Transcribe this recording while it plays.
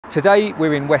Today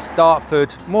we're in West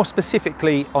Dartford, more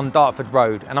specifically on Dartford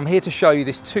Road, and I'm here to show you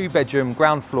this 2-bedroom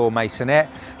ground floor maisonette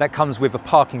that comes with a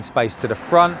parking space to the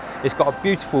front. It's got a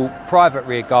beautiful private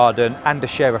rear garden and a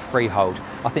share of freehold.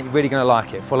 I think you're really going to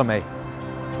like it. Follow me.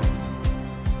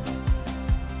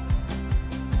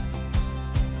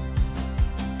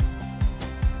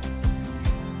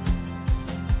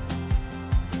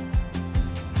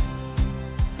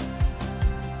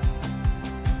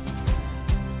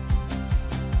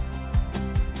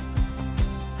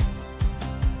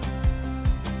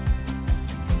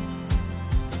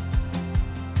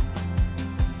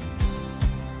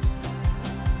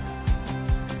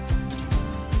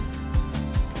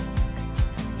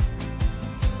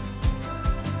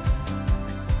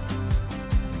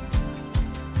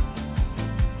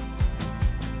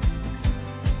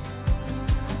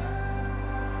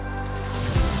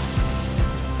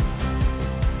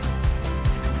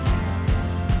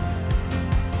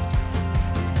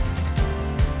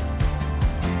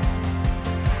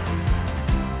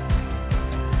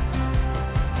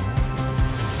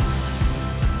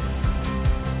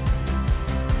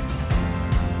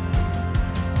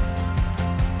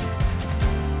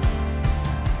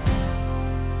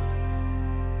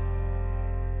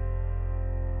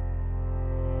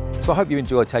 So I hope you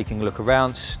enjoyed taking a look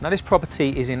around. Now this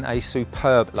property is in a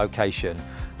superb location.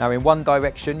 Now in one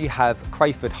direction you have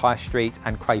Crayford High Street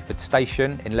and Crayford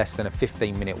Station in less than a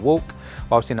 15-minute walk,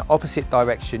 whilst in the opposite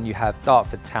direction you have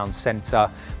Dartford Town Centre,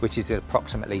 which is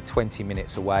approximately 20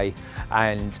 minutes away,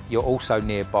 and you're also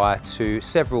nearby to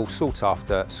several sought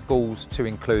after schools to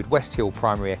include West Hill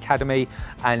Primary Academy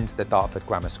and the Dartford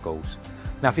Grammar Schools.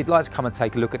 Now, if you'd like to come and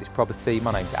take a look at this property,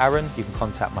 my name's Aaron. You can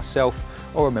contact myself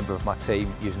or a member of my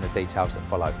team using the details that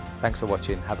follow. Thanks for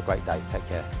watching. Have a great day. Take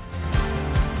care.